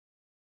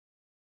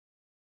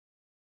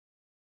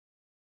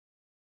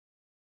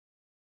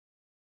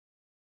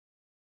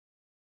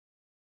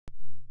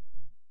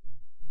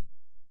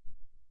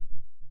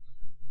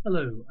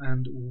Hello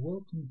and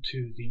welcome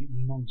to the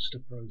Monster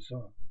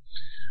profile.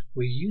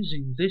 We're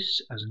using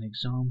this as an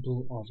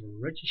example of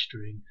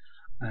registering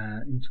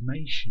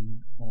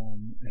information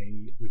on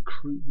a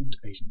recruitment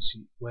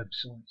agency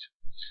website.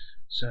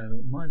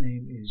 So my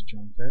name is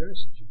John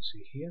Ferris, as you can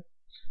see here,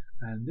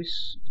 and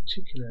this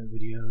particular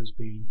video has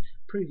been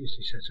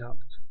previously set up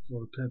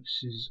for the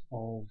purposes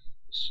of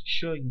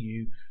showing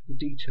you the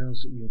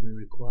details that you'll be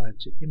required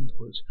to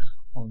input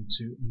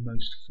onto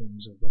most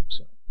forms of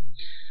website.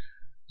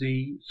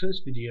 The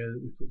first video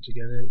that we put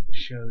together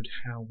showed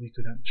how we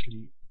could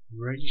actually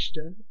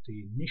register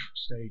the initial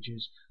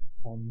stages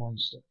on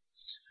Monster.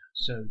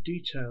 So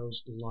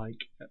details like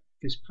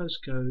this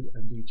postcode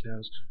and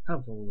details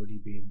have already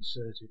been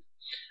inserted,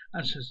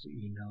 as has the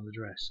email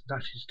address.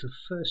 That is the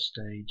first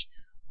stage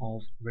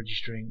of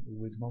registering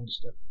with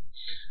Monster.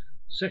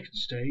 Second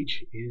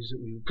stage is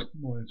that we will put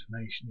more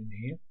information in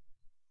here,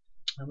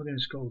 and we're going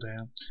to scroll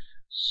down,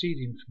 see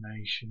the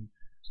information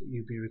that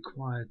you'll be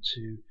required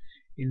to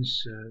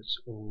insert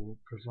or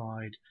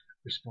provide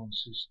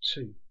responses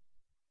to.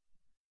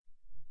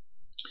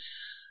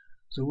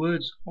 The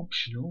words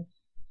optional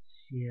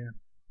here,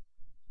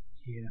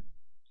 here,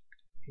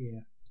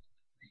 here,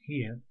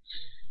 here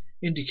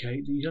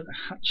indicate that you don't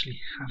actually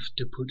have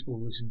to put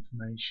all this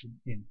information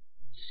in.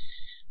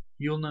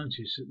 You'll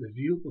notice that the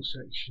viewable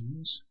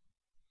sections,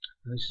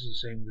 and this is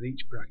the same with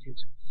each bracket,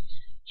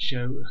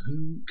 show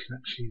who can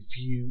actually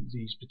view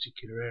these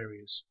particular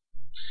areas,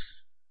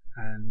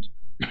 and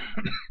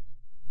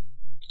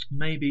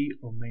may be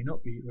or may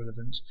not be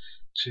relevant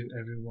to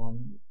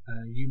everyone.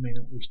 You may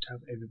not wish to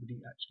have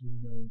everybody actually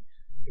knowing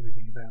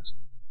everything about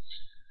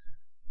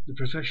it. The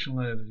professional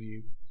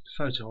overview. The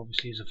photo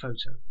obviously is a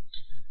photo.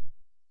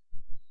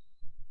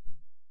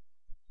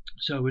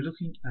 So we're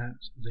looking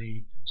at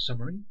the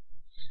summary,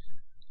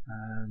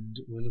 and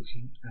we're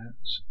looking at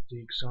the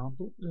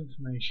example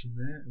information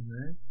there and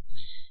there.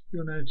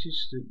 You'll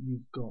notice that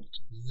you've got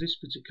this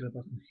particular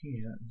button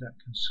here that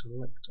can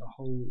select a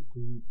whole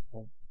group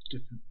of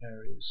different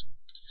areas.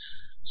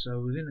 So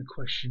within a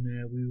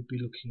questionnaire we will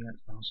be looking at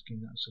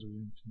asking that sort of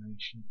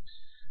information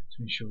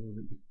to ensure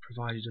that you've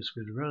provided us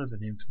with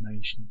relevant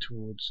information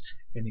towards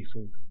any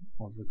form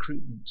of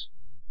recruitment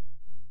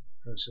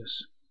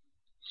process.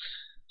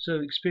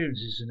 So experience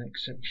is the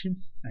next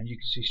section, and you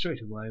can see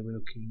straight away we're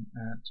looking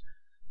at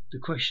the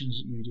questions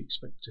that you'd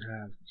expect to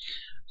have.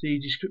 The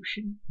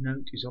description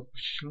note is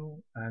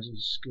optional, as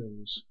is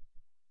skills.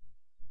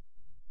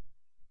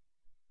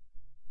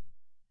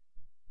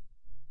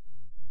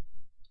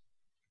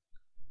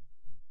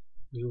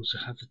 We also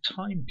have the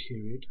time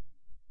period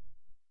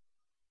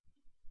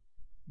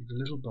with a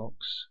little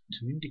box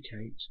to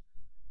indicate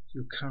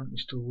you're currently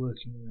still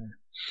working there.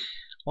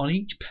 On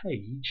each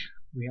page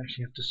we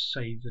actually have to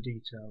save the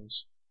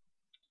details.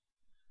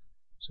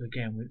 So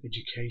again, with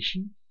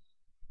education,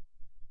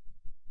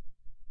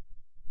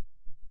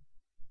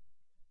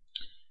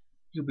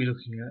 you'll be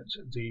looking at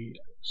the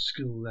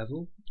skill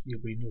level, you'll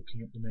be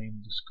looking at the name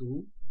of the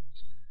school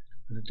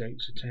and the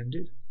dates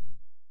attended.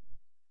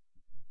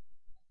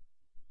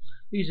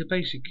 These are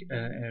basic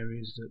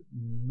areas that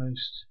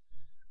most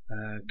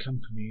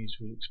companies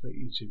would expect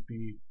you to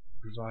be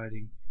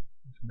providing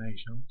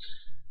information on.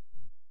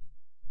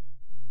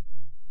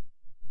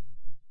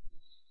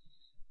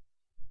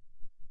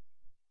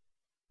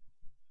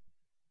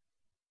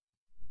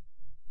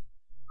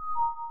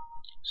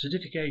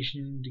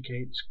 Certification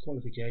indicates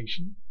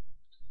qualification,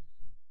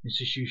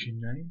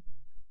 institution name,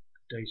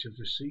 date of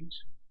receipt.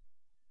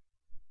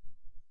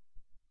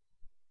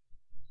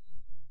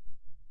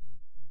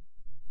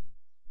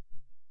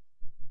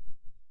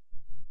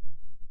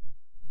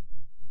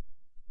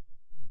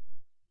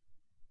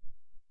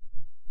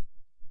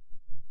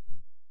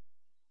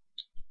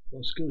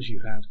 What skills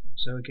you have.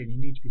 So again, you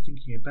need to be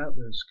thinking about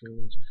those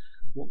skills.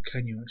 What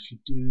can you actually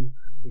do?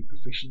 Are you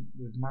proficient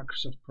with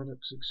Microsoft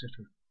products,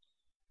 etc.?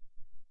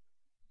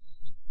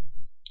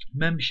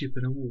 Membership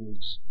and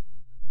awards.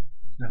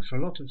 Now, for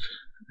a lot of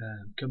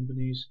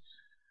companies,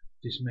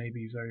 this may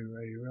be very,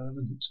 very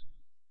relevant.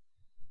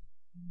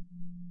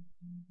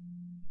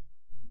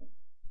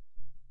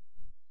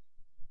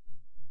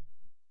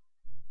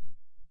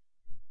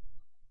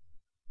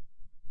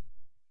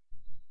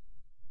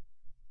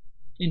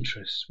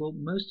 Interests. Well,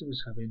 most of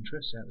us have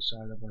interests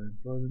outside of our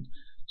employment.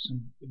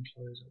 Some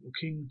employers are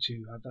looking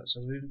to have that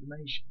sort of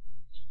information.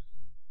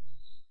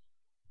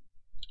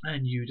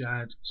 And you'd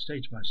add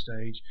stage by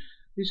stage.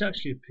 This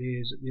actually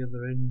appears at the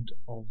other end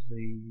of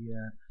the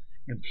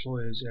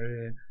employer's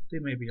area. They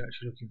may be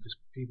actually looking for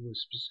people with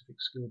specific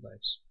skill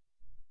base.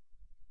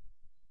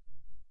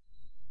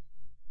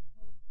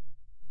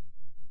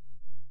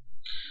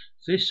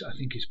 This, I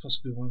think, is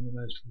possibly one of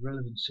the most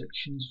relevant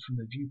sections from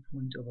the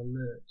viewpoint of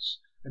alerts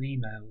and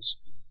emails.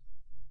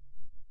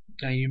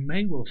 Now, you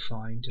may well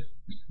find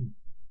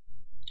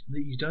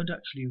that you don't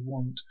actually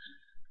want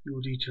your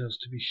details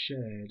to be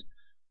shared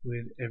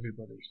with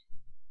everybody.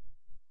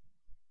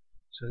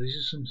 So this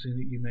is something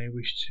that you may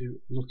wish to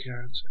look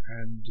at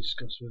and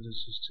discuss with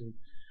us as to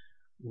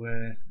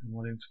where and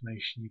what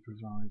information you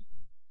provide.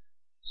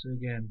 So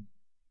again,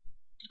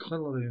 quite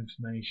a lot of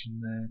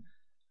information there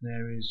and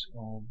areas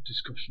of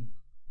discussion.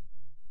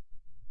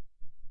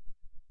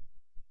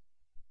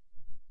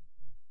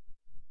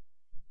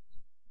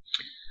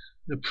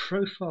 The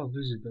profile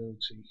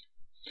visibility.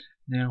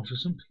 Now, for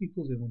some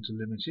people they want to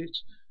limit it.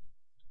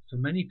 For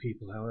many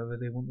people, however,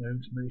 they want their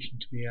information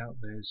to be out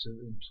there so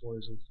that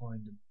employers will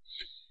find them.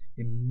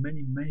 In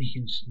many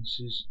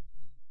instances,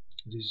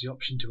 there's the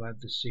option to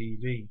add the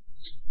CV.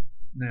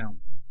 Now,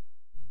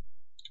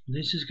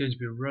 this is going to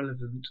be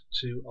relevant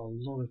to a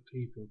lot of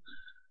people.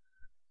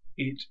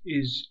 It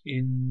is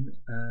in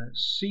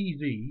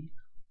CV,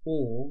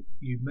 or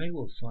you may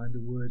well find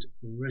the word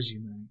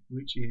resume,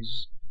 which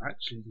is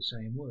actually the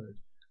same word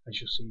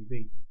as your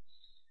CV.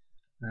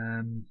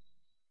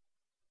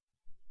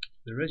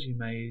 The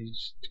resume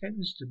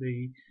tends to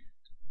be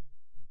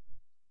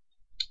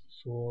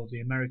for the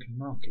American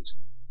market.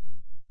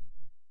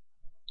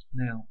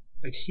 Now,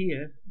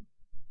 here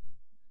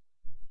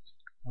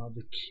are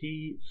the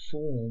key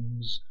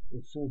forms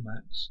or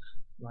formats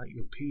like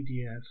your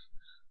PDF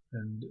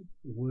and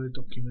Word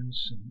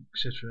documents and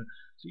etc.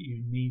 that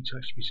you need to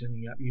actually be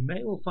sending out. You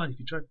may well find if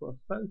you try to put a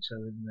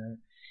photo in there,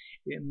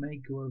 it may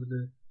go over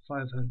the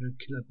 500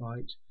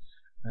 kilobyte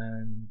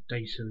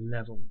data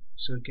level.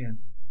 So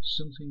again,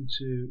 something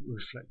to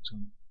reflect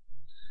on.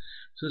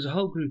 So there's a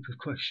whole group of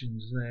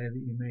questions there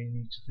that you may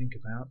need to think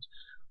about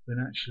when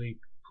actually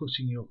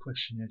putting your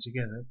questionnaire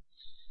together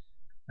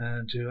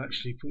and to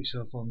actually put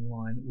yourself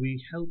online.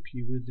 We help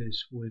you with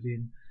this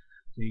within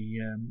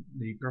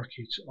the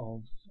bracket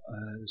of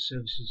the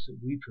services that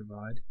we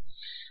provide,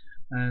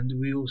 and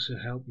we also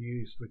help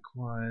you if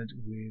required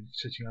with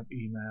setting up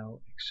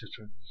email,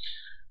 etc.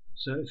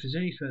 So if there's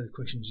any further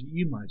questions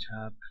you might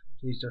have,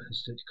 please don't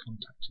hesitate to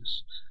contact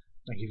us.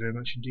 Thank you very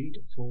much indeed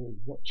for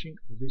watching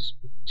this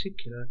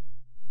particular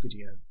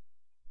video.